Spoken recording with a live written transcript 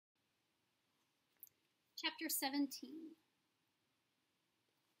Chapter 17.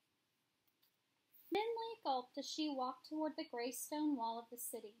 Minli gulped as she walked toward the gray stone wall of the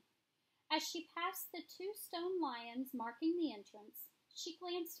city. As she passed the two stone lions marking the entrance, she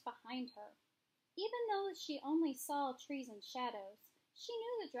glanced behind her. Even though she only saw trees and shadows, she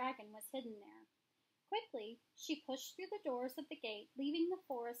knew the dragon was hidden there. Quickly, she pushed through the doors of the gate, leaving the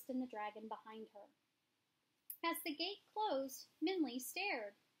forest and the dragon behind her. As the gate closed, Minli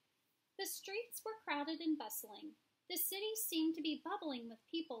stared. The streets were crowded and bustling. The city seemed to be bubbling with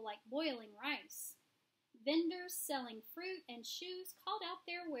people like boiling rice. Vendors selling fruit and shoes called out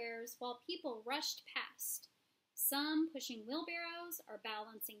their wares while people rushed past, some pushing wheelbarrows or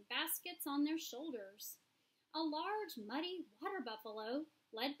balancing baskets on their shoulders. A large, muddy water buffalo,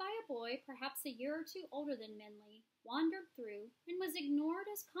 led by a boy perhaps a year or two older than Minli, wandered through and was ignored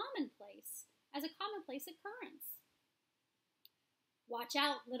as a commonplace occurrence. "Watch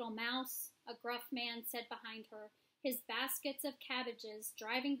out, little mouse," a gruff man said behind her, his baskets of cabbages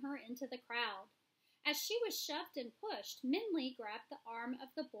driving her into the crowd. As she was shoved and pushed, Minli grabbed the arm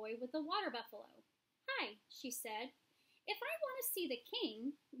of the boy with the water buffalo. "Hi," she said. "If I want to see the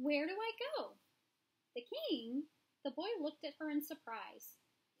king, where do I go?" "The king?" The boy looked at her in surprise.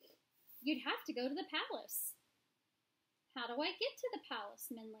 "You'd have to go to the palace." "How do I get to the palace?"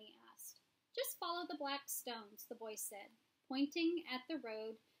 Minli asked. "Just follow the black stones," the boy said, pointing at the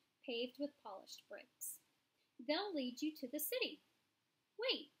road paved with polished bricks. "They'll lead you to the city."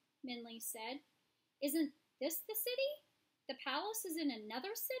 "Wait," Minli said. "Isn't this the city? The palace is in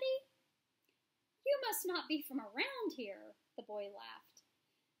another city?" "You must not be from around here," the boy laughed.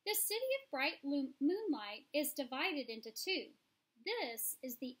 "The City of Bright Moonlight is divided into two. This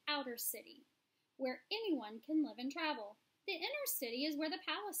is the outer city, where anyone can live and travel. The inner city is where the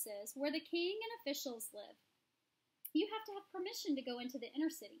palace is, where the king and officials live. You have to have permission to go into the inner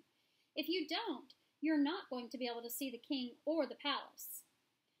city. If you don't, you're not going to be able to see the king or the palace.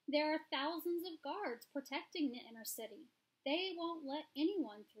 There are thousands of guards protecting the inner city. They won't let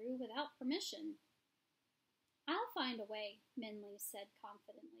anyone through without permission." "I'll find a way," Minli said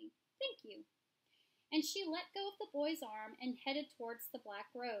confidently. "Thank you." And she let go of the boy's arm and headed towards the black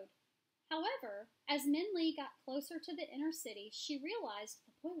road. However, as Minli got closer to the inner city, she realized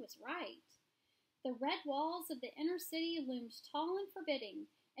the boy was right. The red walls of the inner city loomed tall and forbidding,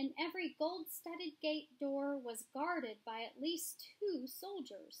 and every gold-studded gate door was guarded by at least 2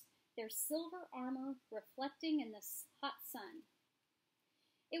 soldiers, their silver armor reflecting in the hot sun.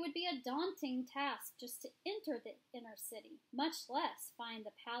 It would be a daunting task just to enter the inner city, much less find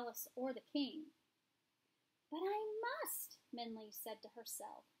the palace or the king. "But I must," Minli said to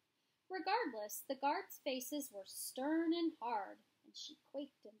herself. Regardless, the guards' faces were stern and hard, and she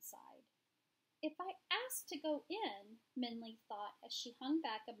quaked inside. "If I ask to go in," Minli thought as she hung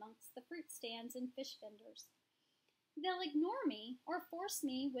back amongst the fruit stands and fish vendors, "they'll ignore me or force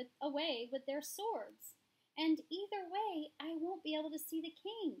me away with their swords. And either way, I won't be able to see the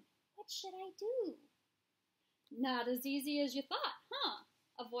king. What should I do?" "Not as easy as you thought, huh?"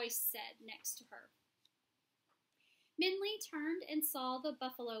 a voice said next to her. Minli turned and saw the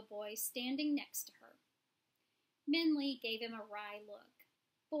buffalo boy standing next to her. Minli gave him a wry look.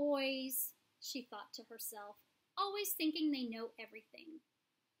 "Boys," she thought to herself, always thinking they know everything.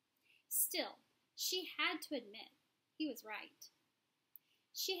 Still, she had to admit he was right.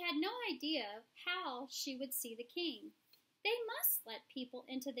 She had no idea how she would see the king. "They must let people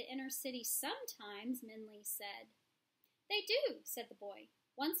into the inner city sometimes," Minli said. "They do," said the boy.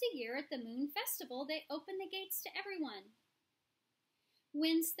 "Once a year at the Moon Festival, they open the gates to everyone."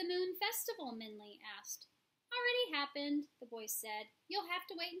 "When's the Moon Festival?" Minli asked. "Already happened," the boy said. "You'll have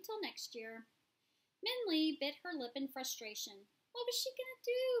to wait until next year." Minli bit her lip in frustration. What was she going to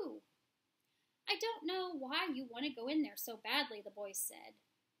do? "I don't know why you want to go in there so badly," the boy said.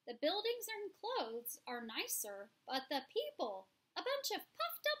 "The buildings and clothes are nicer, but the people, a bunch of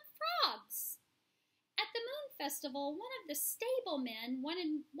puffed up frogs. At the Moon Festival, one of the stablemen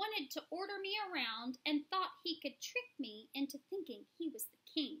wanted to order me around and thought he could trick me into thinking he was the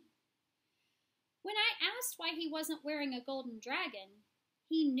king. When I asked why he wasn't wearing a golden dragon,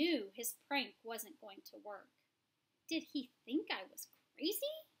 he knew his prank wasn't going to work. Did he think I was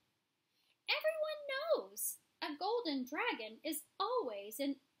crazy? Everyone knows a golden dragon is always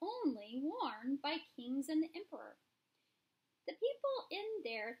and only worn by kings and the emperor. The people in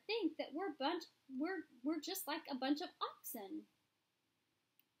there think that we're just like a bunch of oxen."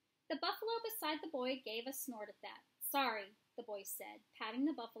 The buffalo beside the boy gave a snort at that. "Sorry," the boy said, patting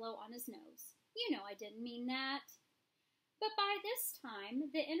the buffalo on his nose. "You know I didn't mean that." But by this time,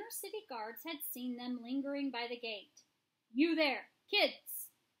 the inner city guards had seen them lingering by the gate. "You there,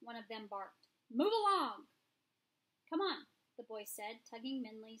 kids," one of them barked. "Move along. Come on, the boy said, tugging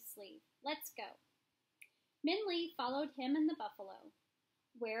Minli's sleeve. Let's go. Minli followed him and the buffalo.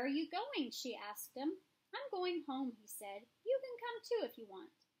 Where are you going? She asked him. I'm going home, he said. You can come too if you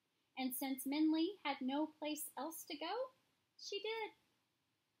want. And since Minli had no place else to go, she did.